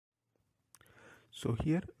So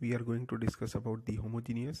here we are going to discuss about the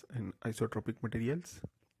homogeneous and isotropic materials.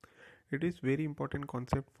 It is very important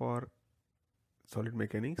concept for solid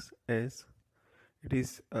mechanics, as it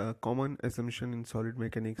is a common assumption in solid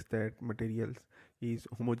mechanics that materials is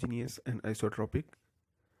homogeneous and isotropic,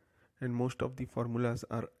 and most of the formulas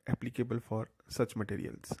are applicable for such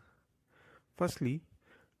materials. Firstly,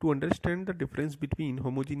 to understand the difference between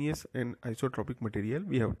homogeneous and isotropic material,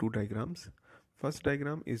 we have two diagrams. First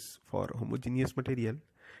diagram is for homogeneous material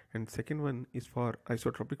and second one is for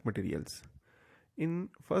isotropic materials. In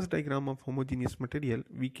first diagram of homogeneous material,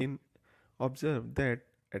 we can observe that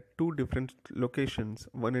at two different locations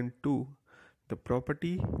 1 and 2, the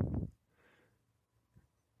property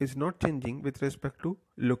is not changing with respect to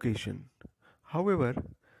location. However,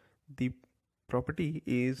 the property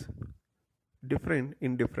is different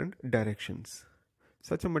in different directions.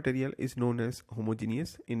 Such a material is known as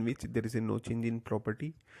homogeneous, in which there is no change in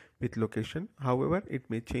property with location. However, it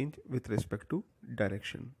may change with respect to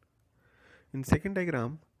direction. In second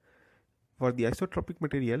diagram, for the isotropic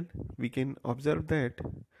material, we can observe that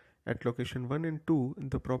at location 1 and 2,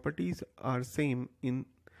 the properties are same in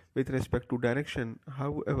with respect to direction.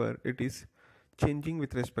 However, it is changing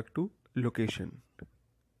with respect to location.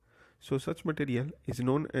 So such material is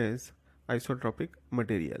known as isotropic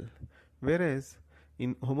material. Whereas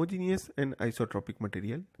in homogeneous and isotropic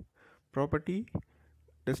material, property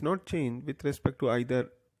does not change with respect to either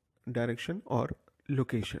direction or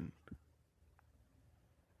location.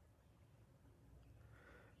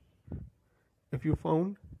 If you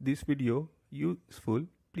found this video useful,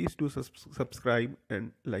 please do subscribe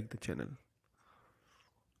and like the channel.